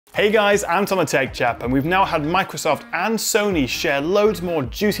Hey guys, Ant on the Tech Chap, and we've now had Microsoft and Sony share loads more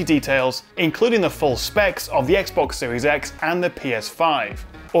juicy details, including the full specs of the Xbox Series X and the PS5.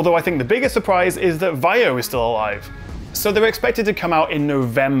 Although I think the biggest surprise is that Vio is still alive. So they're expected to come out in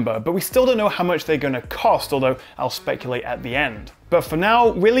November, but we still don't know how much they're going to cost, although I'll speculate at the end. But for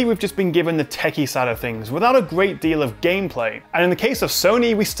now, really we've just been given the techie side of things, without a great deal of gameplay. And in the case of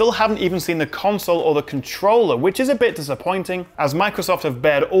Sony, we still haven't even seen the console or the controller, which is a bit disappointing, as Microsoft have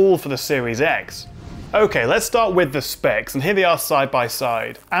bared all for the Series X. Okay, let's start with the specs, and here they are side by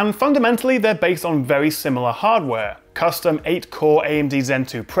side. And fundamentally, they're based on very similar hardware. Custom 8-core AMD Zen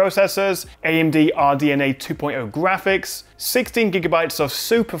 2 processors, AMD RDNA 2.0 graphics, 16GB of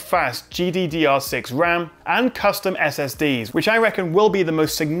super fast GDDR6 RAM, and custom SSDs, which I reckon will be the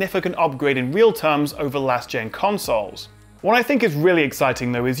most significant upgrade in real terms over last-gen consoles. What I think is really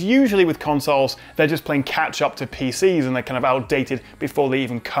exciting though is usually with consoles, they're just playing catch up to PCs and they're kind of outdated before they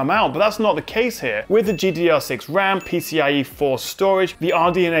even come out, but that's not the case here. With the GDDR6 RAM, PCIe 4 storage, the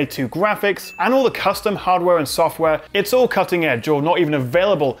RDNA 2 graphics, and all the custom hardware and software, it's all cutting edge or not even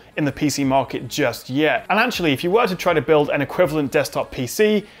available in the PC market just yet. And actually, if you were to try to build an equivalent desktop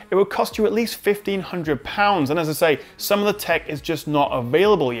PC, it would cost you at least £1,500, and as I say, some of the tech is just not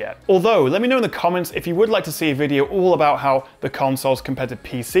available yet. Although, let me know in the comments if you would like to see a video all about how the consoles compare to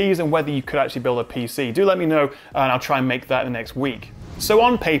PCs and whether you could actually build a PC. Do let me know and I'll try and make that in the next week. So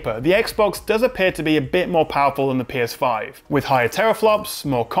on paper, the Xbox does appear to be a bit more powerful than the PS5, with higher teraflops,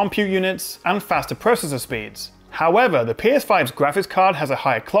 more compute units, and faster processor speeds. However, the PS5's graphics card has a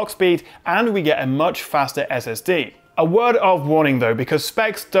higher clock speed and we get a much faster SSD. A word of warning though, because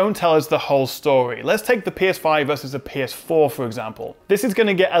specs don't tell us the whole story. Let's take the PS5 versus the PS4 for example. This is going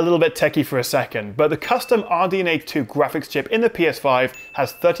to get a little bit techie for a second, but the custom RDNA 2 graphics chip in the PS5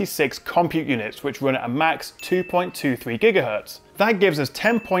 has 36 compute units, which run at a max 2.23 GHz. That gives us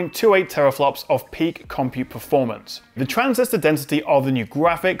 10.28 teraflops of peak compute performance. The transistor density of the new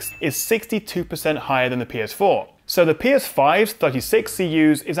graphics is 62% higher than the PS4. So the PS5's 36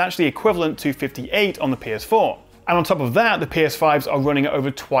 CUs is actually equivalent to 58 on the PS4. And on top of that, the PS5s are running at over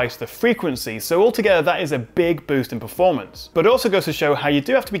twice the frequency, so altogether that is a big boost in performance. But it also goes to show how you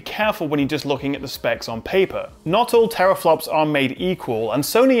do have to be careful when you're just looking at the specs on paper. Not all teraflops are made equal, and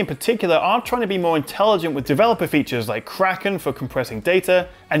Sony in particular are trying to be more intelligent with developer features like Kraken for compressing data,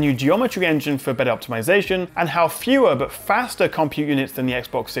 a new geometry engine for better optimization, and how fewer but faster compute units than the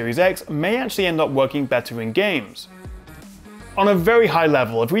Xbox Series X may actually end up working better in games. On a very high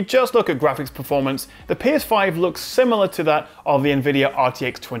level, if we just look at graphics performance, the PS5 looks similar to that of the Nvidia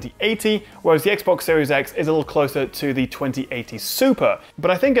RTX 2080, whereas the Xbox Series X is a little closer to the 2080 Super.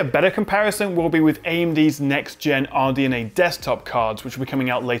 But I think a better comparison will be with AMD's next-gen RDNA desktop cards, which will be coming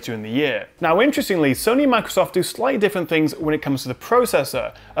out later in the year. Now, interestingly, Sony and Microsoft do slightly different things when it comes to the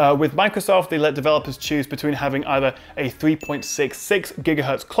processor. With Microsoft, they let developers choose between having either a 3.66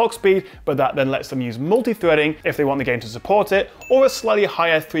 GHz clock speed, but that then lets them use multi-threading if they want the game to support it, or a slightly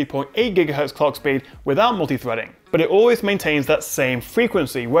higher 3.8 GHz clock speed without multi-threading. But it always maintains that same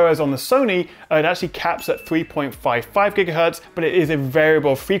frequency, whereas on the Sony, it actually caps at 3.55 GHz, but it is a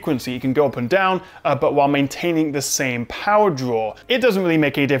variable frequency. It can go up and down, but while maintaining the same power draw. It doesn't really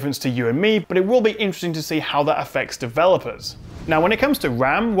make any difference to you and me, but it will be interesting to see how that affects developers. Now, when it comes to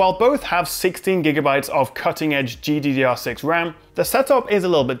RAM, while both have 16GB of cutting-edge GDDR6 RAM, the setup is a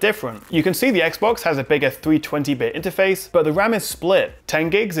little bit different. You can see the Xbox has a bigger 320-bit interface, but the RAM is split. 10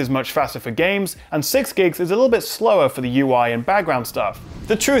 gigs is much faster for games, and 6 gigs is a little bit slower for the UI and background stuff.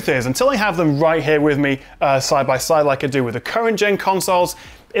 The truth is, until I have them right here with me, side by side like I do with the current gen consoles,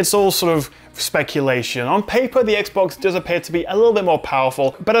 it's all sort of speculation. On paper, the Xbox does appear to be a little bit more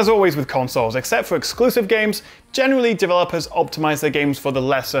powerful, but as always with consoles, except for exclusive games, generally developers optimize their games for the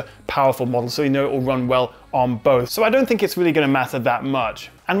lesser powerful model, so you know it will run well on both. So I don't think it's really going to matter that much.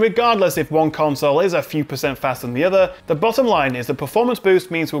 And regardless if one console is a few percent faster than the other, the bottom line is the performance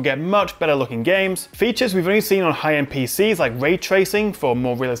boost means we'll get much better looking games. Features we've only seen on high-end PCs like ray tracing for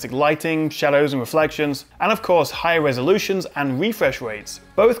more realistic lighting, shadows and reflections, and of course higher resolutions and refresh rates.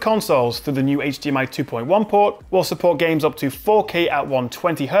 Both consoles, through the new HDMI 2.1 port, will support games up to 4K at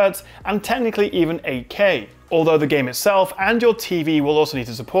 120Hz and technically even 8K, although the game itself and your TV will also need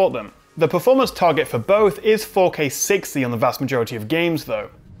to support them. The performance target for both is 4K 60 on the vast majority of games though.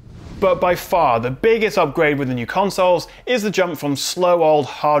 But by far, the biggest upgrade with the new consoles is the jump from slow old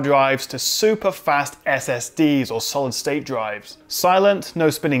hard drives to super fast SSDs or solid state drives. Silent, no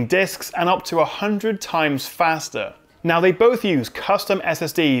spinning disks, and up to 100 times faster. Now they both use custom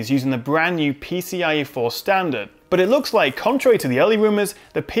SSDs using the brand new PCIe 4 standard. But it looks like, contrary to the early rumors,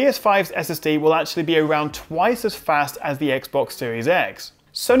 the PS5's SSD will actually be around twice as fast as the Xbox Series X.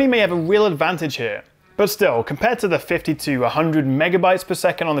 Sony may have a real advantage here. But still, compared to the 50 to 100 megabytes per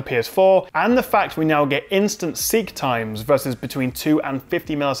second on the PS4, and the fact we now get instant seek times versus between 2 and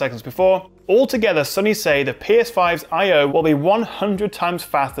 50 milliseconds before, altogether Sony say the PS5's I/O will be 100 times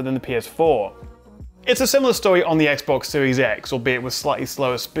faster than the PS4. It's a similar story on the Xbox Series X, albeit with slightly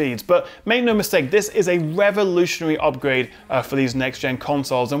slower speeds, but make no mistake, this is a revolutionary upgrade for these next-gen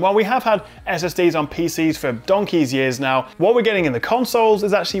consoles, and while we have had SSDs on PCs for donkey's years now, what we're getting in the consoles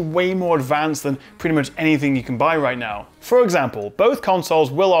is actually way more advanced than pretty much anything you can buy right now. For example, both consoles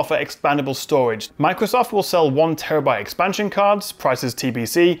will offer expandable storage. Microsoft will sell 1TB expansion cards, prices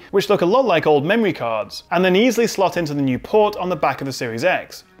TBC, which look a lot like old memory cards, and then easily slot into the new port on the back of the Series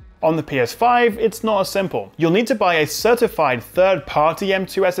X. On the PS5, it's not as simple. You'll need to buy a certified third-party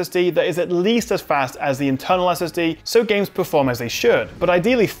M2 SSD that is at least as fast as the internal SSD, so games perform as they should, but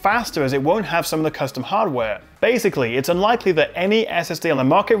ideally faster as it won't have some of the custom hardware. Basically, it's unlikely that any SSD on the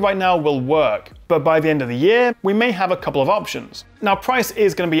market right now will work, but by the end of the year, we may have a couple of options. Now, price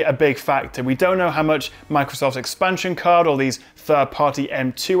is going to be a big factor. We don't know how much Microsoft's expansion card or these third-party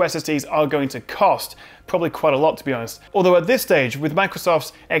M2 SSDs are going to cost. Probably quite a lot, to be honest. Although at this stage, with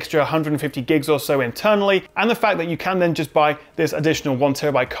Microsoft's extra 150 gigs or so internally, and the fact that you can then just buy this additional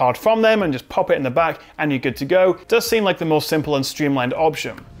 1TB card from them and just pop it in the back and you're good to go, does seem like the more simple and streamlined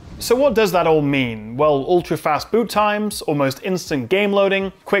option. So what does that all mean? Well, ultra-fast boot times, almost instant game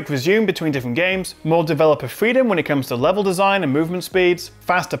loading, quick resume between different games, more developer freedom when it comes to level design and movement speeds,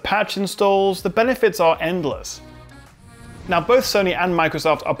 faster patch installs, the benefits are endless. Now, both Sony and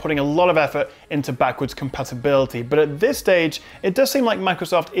Microsoft are putting a lot of effort into backwards compatibility, but at this stage, it does seem like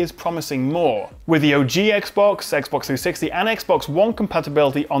Microsoft is promising more, with the OG Xbox, Xbox 360, and Xbox One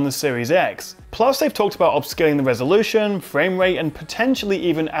compatibility on the Series X. Plus, they've talked about upscaling the resolution, frame rate, and potentially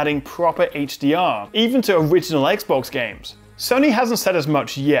even adding proper HDR, even to original Xbox games. Sony hasn't said as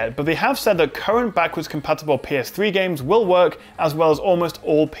much yet, but they have said that current backwards compatible PS3 games will work, as well as almost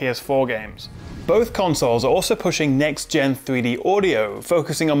all PS4 games. Both consoles are also pushing next-gen 3D audio,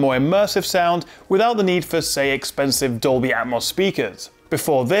 focusing on more immersive sound without the need for, say, expensive Dolby Atmos speakers.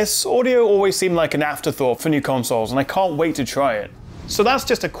 Before this, audio always seemed like an afterthought for new consoles, and I can't wait to try it. So that's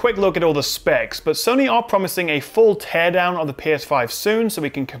just a quick look at all the specs, but Sony are promising a full teardown of the PS5 soon so we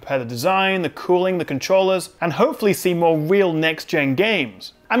can compare the design, the cooling, the controllers, and hopefully see more real next-gen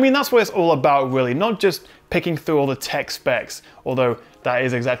games. I mean, that's what it's all about really, not just picking through all the tech specs, although that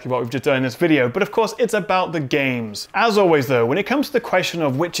is exactly what we've just done in this video, but of course it's about the games. As always though, when it comes to the question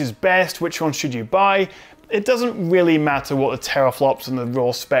of which is best, which one should you buy, it doesn't really matter what the teraflops and the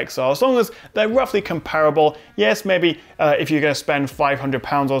raw specs are, as long as they're roughly comparable. Yes, maybe if you're going to spend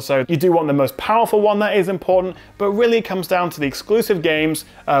 £500 or so, you do want the most powerful one, that is important, but really it comes down to the exclusive games,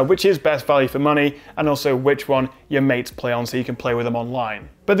 which is best value for money, and also which one your mates play on so you can play with them online.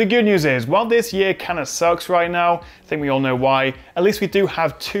 But the good news is, while this year kind of sucks right now, I think we all know why, at least we do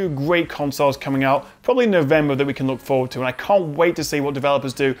have two great consoles coming out, probably in November, that we can look forward to, and I can't wait to see what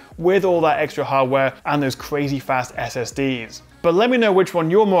developers do with all that extra hardware and those crazy fast SSDs. But let me know which one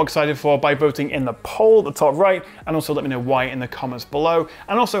you're more excited for by voting in the poll at the top right, and also let me know why in the comments below,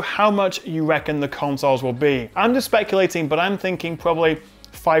 and also how much you reckon the consoles will be. I'm just speculating, but I'm thinking probably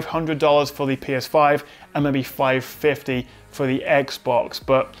 $500 for the PS5 and maybe $550 for the Xbox,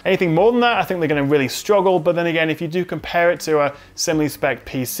 but anything more than that, I think they're going to really struggle. But then again, if you do compare it to a similarly spec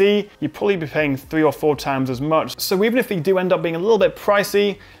PC, you'd probably be paying 3 or 4 times as much. So even if they do end up being a little bit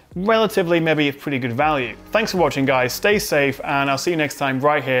pricey, relatively maybe it's pretty good value. Thanks for watching guys, stay safe, and I'll see you next time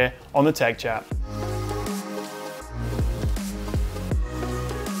right here on the Tech Chat.